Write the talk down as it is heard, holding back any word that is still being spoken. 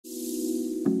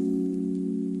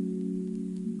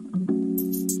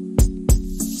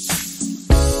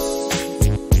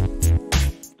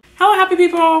happy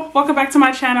people, welcome back to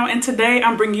my channel, and today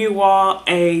I'm bringing you all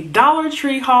a Dollar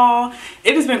Tree haul.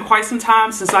 It has been quite some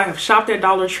time since I have shopped at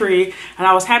Dollar Tree, and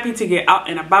I was happy to get out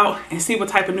and about and see what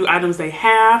type of new items they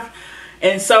have.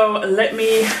 And so let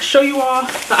me show you all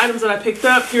the items that I picked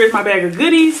up. Here's my bag of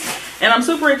goodies, and I'm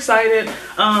super excited.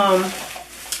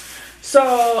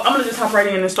 So I'm gonna just hop right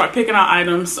in and start picking out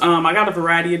items. I got a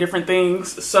variety of different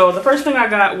things. So the first thing I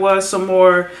got was some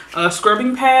more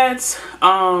scrubbing pads.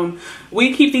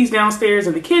 We keep these downstairs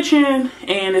in the kitchen,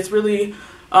 and it's really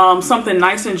something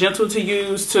nice and gentle to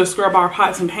use to scrub our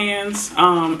pots and pans,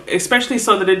 especially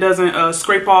so that it doesn't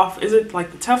scrape off. Is it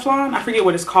like the Teflon? I forget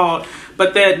what it's called,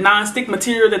 but that non-stick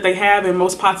material that they have in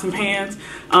most pots and pans.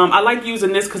 I like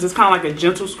using this because it's kind of like a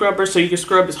gentle scrubber, so you can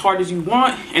scrub as hard as you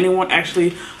want and it won't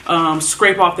actually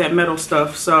scrape off that metal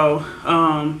stuff. So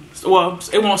well,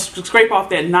 it won't scrape off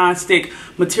that non-stick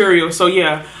material. So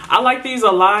yeah, I like these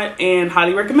a lot and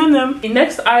highly recommend them. The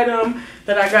next item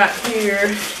that I got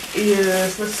here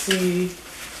is, let's see,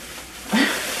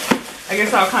 I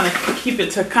guess I'll kind of keep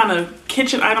it to kind of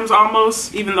kitchen items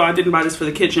almost, even though I didn't buy this for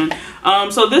the kitchen.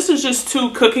 So this is just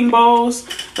 2 cooking bowls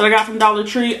that I got from Dollar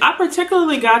Tree. I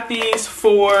particularly got these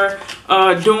for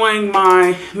doing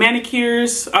my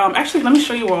manicures. Actually, let me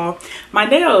show you all my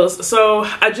nails. So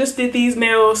I just did these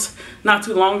nails not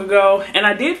too long ago, and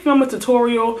I did film a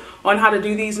tutorial on how to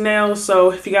do these nails.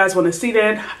 So if you guys want to see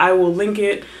that, I will link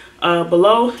it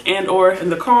below and or in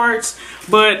the cards.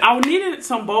 But I needed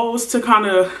some bowls to kind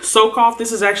of soak off.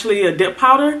 This is actually a dip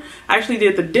powder. I actually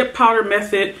did the dip powder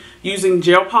method using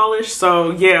gel polish.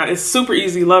 So yeah, it's super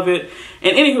easy, love it.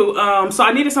 And anywho, so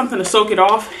I needed something to soak it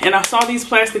off, and I saw these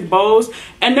plastic bowls,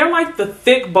 and they're like the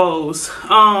thick bowls.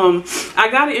 I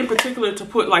got it in particular to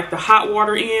put like the hot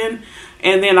water in,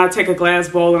 and then I take a glass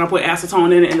bowl and I put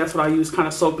acetone in it, and that's what I use kind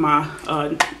of soak my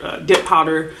dip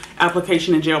powder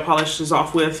application and gel polishes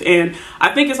off with. And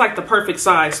I think it's like the perfect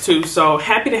size too. So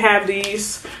happy to have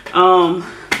these.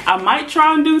 I might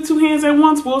try and do 2 hands at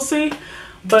once, we'll see.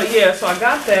 But yeah, so I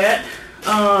got that.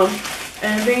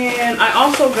 And then I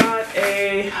also got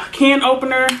a can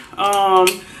opener.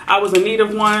 I was in need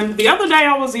of one. The other day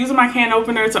I was using my can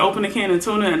opener to open a can of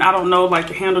tuna, and I don't know, like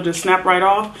the handle just snapped right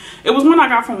off. It was one I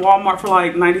got from Walmart for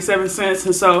like 97 cents.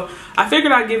 And so I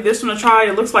figured I'd give this one a try.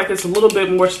 It looks like it's a little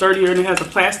bit more sturdier and it has a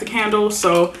plastic handle.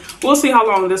 So we'll see how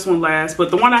long this one lasts. But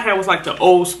the one I had was like the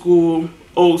old school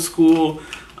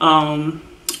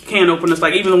can openers,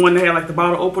 like even the one that had like the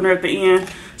bottle opener at the end.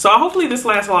 So hopefully this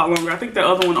lasts a lot longer. I think the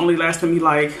other one only lasted me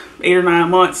like 8 or 9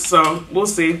 months, so we'll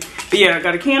see. But yeah, I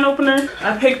got a can opener.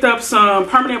 I picked up some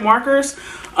permanent markers.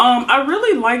 I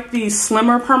really like these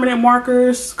slimmer permanent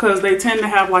markers because they tend to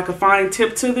have like a fine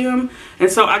tip to them,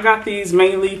 and so I got these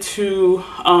mainly to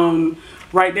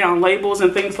write down labels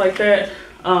and things like that.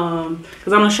 Because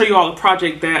I'm going to show you all the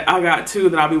project that I got too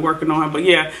that I'll be working on. But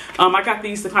yeah, I got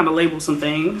these to kind of label some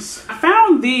things. I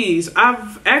found these.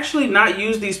 I've actually not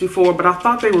used these before, but I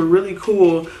thought they were really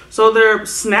cool. So they're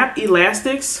snap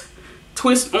elastics,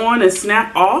 twist on and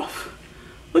snap off.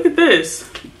 Look at this.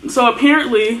 So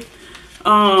apparently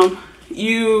there's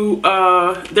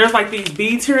like these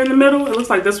beads here in the middle. It looks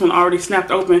like this one already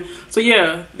snapped open. So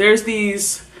yeah, there's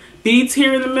these beads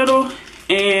here in the middle,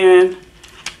 and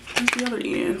the other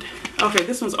end. Okay,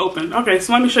 this one's open. Okay,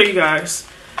 so let me show you guys.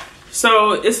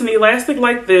 So it's an elastic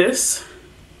like this,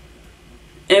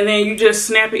 and then you just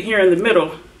snap it here in the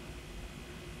middle,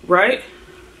 right?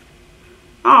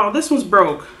 Oh, this one's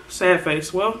broke. Sad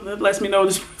face. Well, that lets me know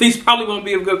these probably won't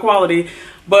be of good quality.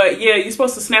 But yeah, you're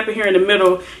supposed to snap it here in the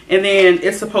middle, and then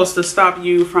it's supposed to stop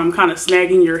you from kind of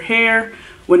snagging your hair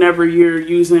whenever you're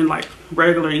using like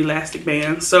regular elastic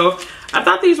bands. So I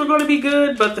thought these were going to be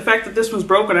good, but the fact that this one's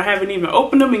broken, I haven't even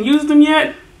opened them and used them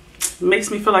yet,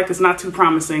 makes me feel like it's not too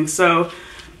promising. So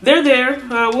they're there.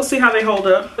 We'll see how they hold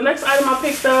up. The next item I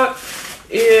picked up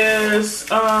is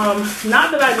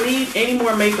not that I need any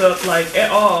more makeup like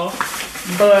at all,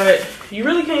 but you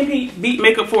really can't beat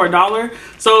makeup for $1.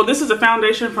 So this is a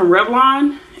foundation from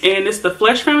Revlon, and it's the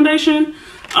Flesh foundation.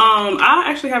 I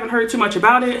actually haven't heard too much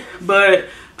about it, but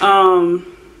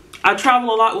I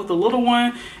travel a lot with the little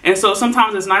one, and so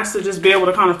sometimes it's nice to just be able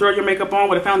to kind of throw your makeup on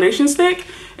with a foundation stick.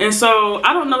 And so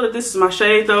I don't know that this is my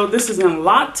shade though. This is in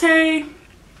Latte,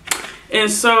 and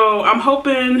so I'm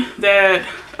hoping that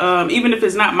even if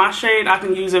it's not my shade, I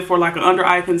can use it for like an under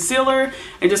eye concealer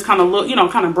and just kind of look, you know,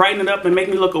 kind of brighten it up and make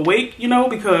me look awake, you know,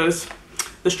 because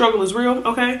the struggle is real.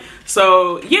 Okay,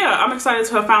 so yeah, I'm excited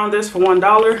to have found this for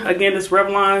 $1. Again, it's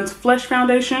Revlon's Flesh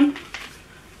foundation.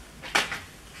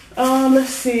 Let's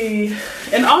see.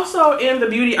 And also in the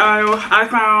beauty aisle, I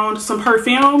found some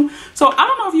perfume. So I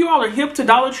don't know if you all are hip to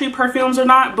Dollar Tree perfumes or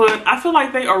not, but I feel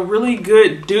like they are really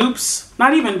good dupes.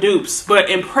 Not even dupes, but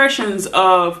impressions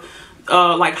of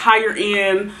like higher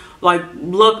end, like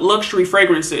luxury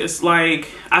fragrances. Like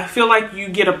I feel like you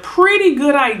get a pretty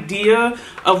good idea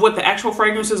of what the actual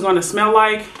fragrance is going to smell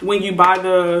like when you buy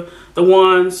the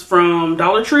ones from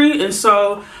Dollar Tree. And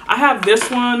so I have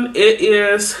this one. It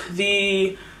is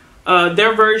the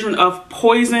their version of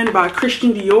Poison by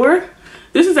Christian Dior.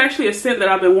 This is actually a scent that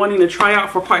I've been wanting to try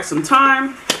out for quite some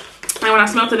time. And when I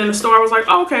smelled it in the store, I was like,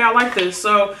 oh, okay, I like this.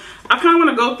 So I kind of want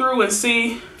to go through and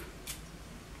see.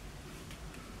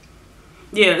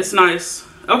 Yeah, it's nice.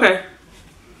 Okay.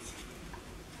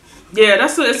 Yeah,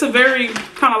 it's a very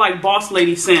kind of like boss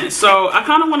lady scent. So I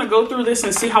kind of want to go through this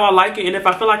and see how I like it. And if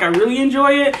I feel like I really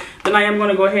enjoy it, then I am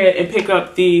going to go ahead and pick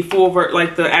up the full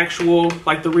like the actual,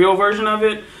 like the real version of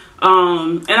it.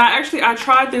 And I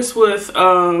tried this with,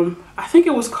 I think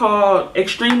it was called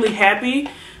Extremely Happy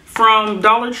from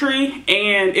Dollar Tree,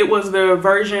 and it was their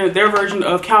version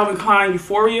of Calvin Klein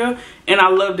Euphoria, and I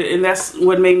loved it, and that's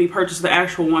what made me purchase the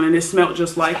actual one, and it smelled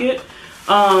just like it.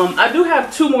 I do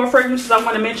have two more fragrances I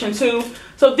want to mention too.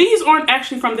 So these aren't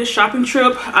actually from this shopping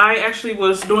trip. I actually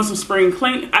was doing some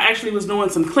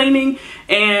some cleaning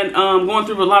and going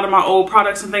through a lot of my old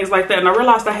products and things like that. And I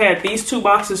realized I had these two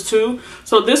boxes too.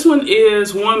 So this one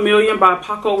is 1 Million by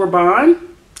Paco Rabanne.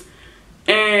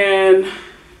 And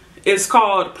it's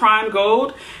called Prime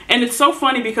Gold. And it's so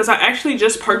funny because I actually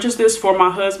just purchased this for my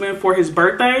husband for his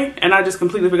birthday, and I just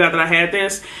completely forgot that I had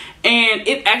this. And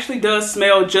it actually does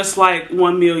smell just like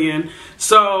 1 Million.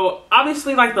 So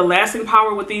obviously, like, the lasting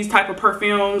power with these type of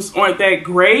perfumes aren't that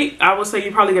great. I would say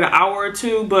you probably get an hour or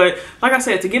two, but like I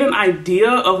said, to get an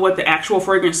idea of what the actual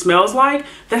fragrance smells like,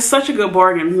 that's such a good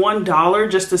bargain.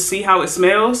 $1 just to see how it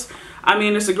smells. I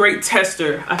mean, it's a great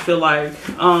tester, I feel like.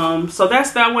 So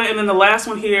that's that one. And then the last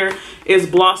one here is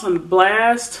Blossom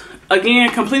Blast. Again,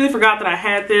 completely forgot that I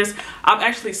had this. I've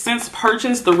actually since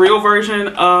purchased the real version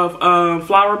of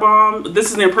Flower Bomb. This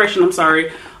is the impression, I'm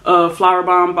sorry, of Flower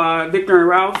Bomb by Viktor and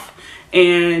Ralph.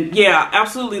 And yeah,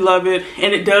 absolutely love it.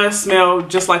 And it does smell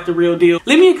just like the real deal.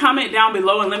 Leave me a comment down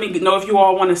below and let me know if you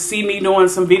all want to see me doing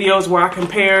some videos where I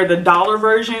compare the dollar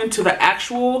version to the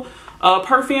actual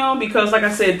perfume, because like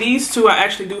I said, these two I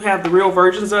actually do have the real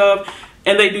versions of,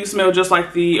 and they do smell just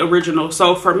like the original.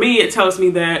 So for me, it tells me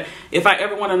that if I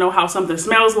ever want to know how something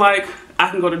smells like,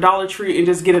 I can go to Dollar Tree and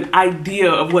just get an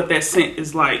idea of what that scent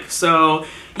is like. So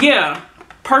yeah,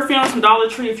 perfumes from Dollar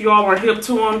Tree, if you all are hip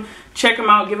to them, check them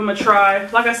out, give them a try.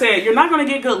 Like I said, you're not going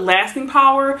to get good lasting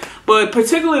power, but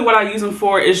particularly what I use them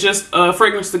for is just a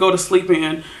fragrance to go to sleep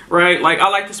in, right? Like, I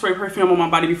like to spray perfume on my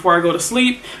body before I go to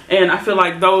sleep, and I feel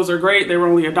like those are great. They were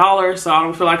only $1, so I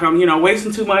don't feel like I'm, you know,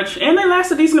 wasting too much, and they last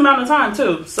a decent amount of time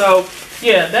too. So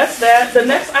yeah, that's that. The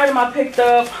next item I picked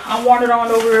up, I wandered on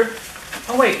over.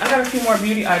 Oh wait, I got a few more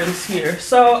beauty items here.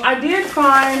 So I did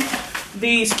find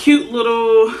these cute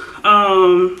little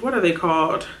what are they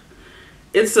called?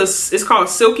 It's called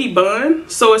Silky Bun.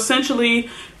 So essentially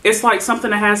it's like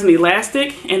something that has an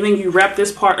elastic, and then you wrap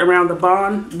this part around your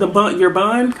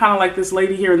bun, kind of like this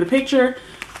lady here in the picture.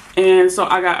 And so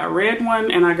I got a red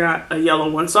one and I got a yellow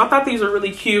one. So I thought these were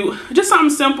really cute. Just something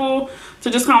simple to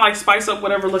just kind of like spice up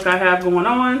whatever look I have going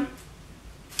on.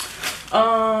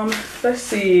 Let's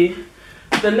see.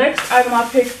 The next item I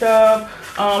picked up,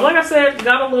 like I said,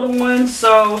 got a little one.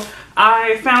 So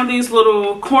I found these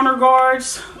little corner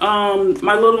guards.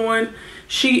 My little one,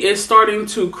 she is starting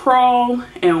to crawl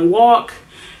and walk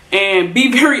and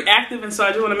be very active, and so I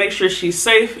just want to make sure she's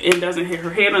safe and doesn't hit her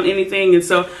head on anything. And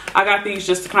so I got these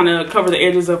just to kind of cover the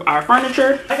edges of our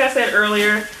furniture. Like I said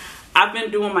earlier, I've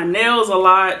been doing my nails a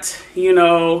lot, you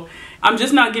know. I'm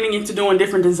just not getting into doing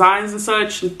different designs and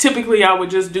such. Typically I would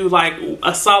just do like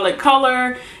a solid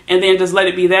color and then just let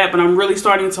it be that, but I'm really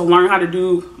starting to learn how to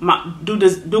do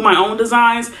my own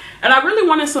designs. And I really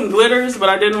wanted some glitters, but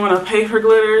I didn't want to pay for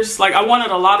glitters. Like, I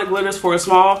wanted a lot of glitters for a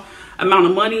small amount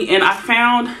of money, and I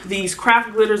found these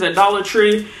craft glitters at Dollar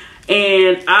Tree,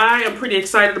 and I am pretty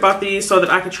excited about these so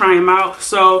that I can try them out.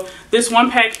 So this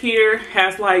one pack here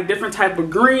has like different type of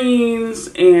greens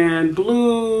and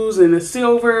blues and a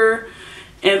silver.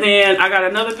 And then I got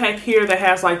another pack here that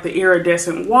has like the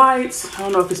iridescent whites. I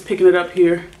don't know if it's picking it up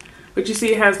here, but you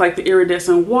see it has like the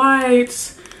iridescent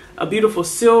whites, a beautiful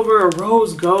silver, a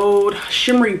rose gold,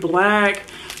 shimmery black.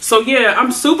 So yeah,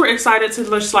 I'm super excited to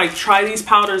just like try these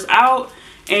powders out,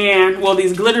 and well,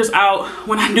 these glitters out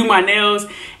when I do my nails,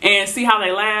 and see how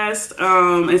they last,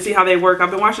 and see how they work.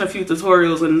 I've been watching a few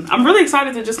tutorials and I'm really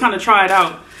excited to just kind of try it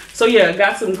out. So yeah,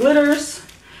 got some glitters.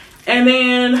 And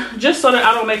then just so that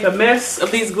I don't make a mess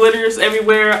of these glitters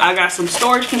everywhere, I got some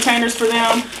storage containers for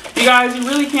them. You guys, you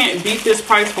really can't beat this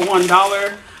price for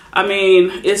 $1. I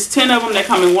mean, it's 10 of them that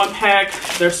come in one pack.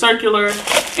 They're circular,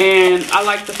 and I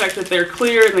like the fact that they're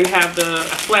clear and they have the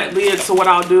flat lid. So what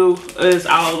I'll do is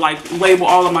I'll like label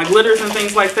all of my glitters and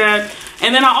things like that.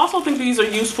 And then I also think these are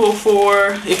useful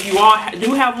for if you all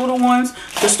do have little ones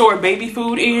to store baby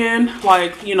food in,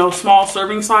 like, you know, small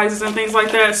serving sizes and things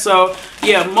like that. So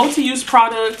yeah, multi-use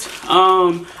product.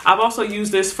 I've also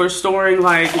used this for storing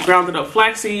like grounded up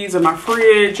flax seeds in my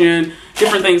fridge and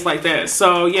different things like that.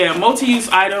 So yeah, multi-use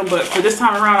item, but for this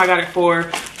time around I got it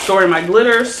for storing my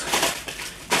glitters.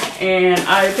 And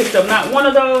I picked up not one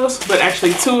of those, but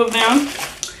actually 2 of them.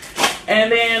 And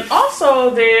then also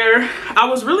there, I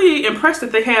was really impressed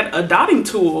that they had a dotting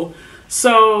tool.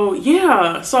 So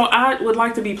yeah, so I would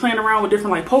like to be playing around with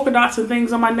different like polka dots and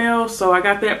things on my nails. So I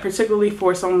got that particularly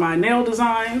for some of my nail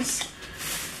designs.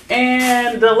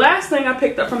 And the last thing I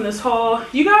picked up from this haul,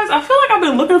 you guys, I feel like I've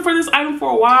been looking for this item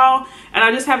for a while and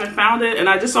I just haven't found it. And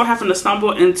I just so happened to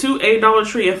stumble into a Dollar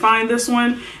Tree and find this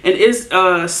one. And it's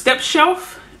a step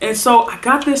shelf. And so I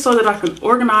got this so that I can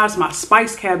organize my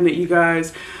spice cabinet, you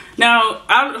guys. Now,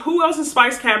 who else's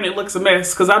spice cabinet looks a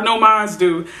mess? Because I know mine's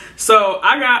do. So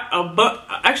I got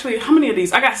actually, how many of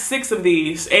these? I got 6 of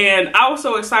these. And I was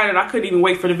so excited I couldn't even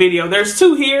wait for the video. There's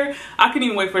 2 here. I couldn't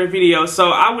even wait for the video.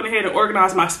 So I went ahead and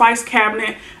organized my spice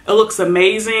cabinet. It looks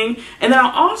amazing. And then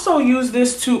I also use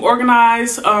this to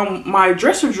organize my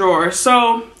dresser drawer.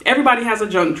 So everybody has a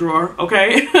junk drawer,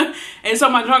 okay? And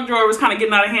so my junk drawer was kind of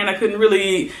getting out of hand. I couldn't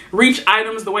really reach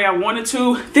items the way I wanted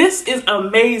to. This is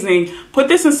amazing. Put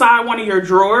this inside one of your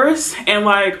drawers, and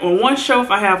like on one shelf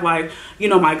I have like, you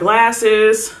know, my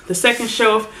glasses. The second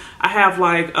shelf I have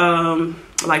like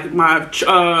my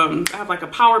I have like a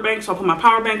power bank, so I'll put my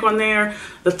power bank on there.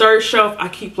 The third shelf I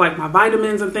keep like my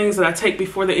vitamins and things that I take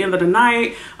before the end of the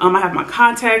night. I have my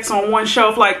contacts on one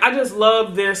shelf. Like, I just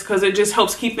love this because it just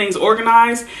helps keep things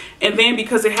organized. And then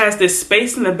because it has this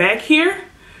space in the back here,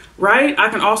 right, I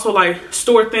can also like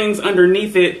store things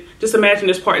underneath it. Just imagine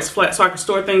this part is flat, so I can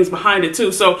store things behind it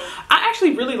too. So I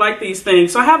actually really like these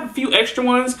things. So I have a few extra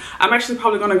ones. I'm actually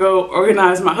probably gonna go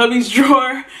organize my hubby's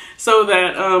drawer so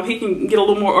that he can get a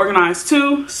little more organized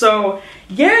too. So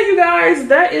yeah, you guys,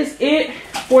 that is it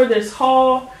for this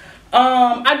haul.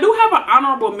 I do have an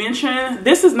honorable mention.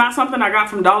 This is not something I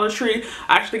got from Dollar Tree.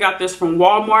 I actually got this from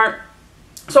Walmart.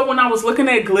 So when I was looking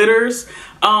at glitters,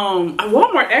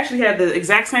 Walmart actually had the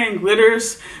exact same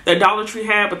glitters that Dollar Tree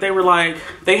had, but they were like,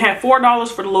 they had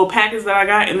 $4 for the little packets that I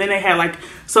got, and then they had like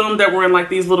some that were in like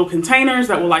these little containers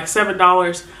that were like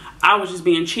 $7. I was just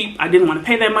being cheap. I didn't want to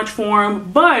pay that much for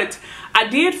them, but I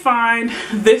did find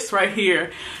this right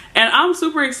here, and I'm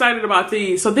super excited about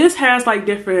these. So this has like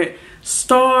different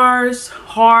stars,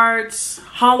 hearts,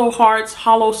 hollow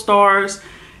stars,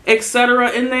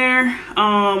 etc. in there.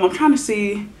 I'm trying to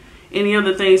see any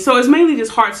other things. So it's mainly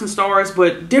just hearts and stars,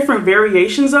 but different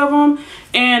variations of them.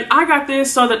 And I got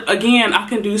this so that, again, I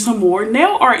can do some more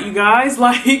nail art, you guys.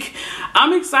 Like,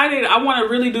 I'm excited. I want to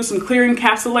really do some clear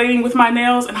encapsulating with my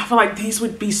nails, and I feel like these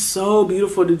would be so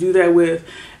beautiful to do that with.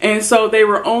 And so they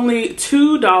were only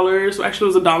 $2. Actually,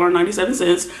 it was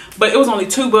 $1.97, but it was only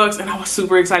 $2, and I was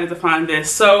super excited to find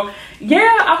this. So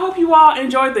yeah, I hope you all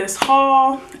enjoyed this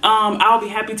haul. I'll be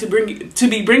happy to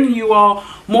be bringing you all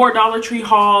more Dollar Tree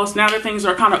hauls now that things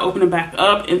are kind of opening back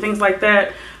up and things like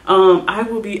that. I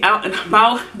will be out and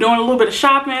about doing a little bit of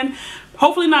shopping.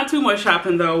 Hopefully not too much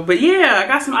shopping though. But yeah, I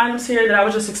got some items here that I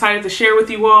was just excited to share with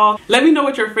you all. Let me know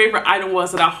what your favorite item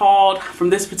was that I hauled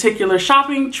from this particular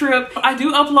shopping trip. I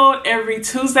do upload every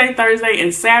Tuesday, Thursday,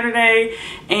 and Saturday.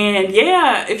 And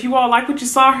yeah, if you all like what you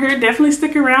saw here, definitely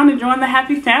stick around and join the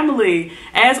happy family.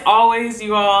 As always,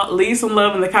 you all leave some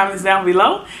love in the comments down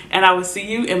below, and I will see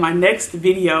you in my next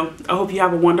video. I hope you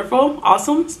have a wonderful,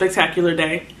 awesome, spectacular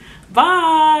day.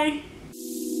 Bye!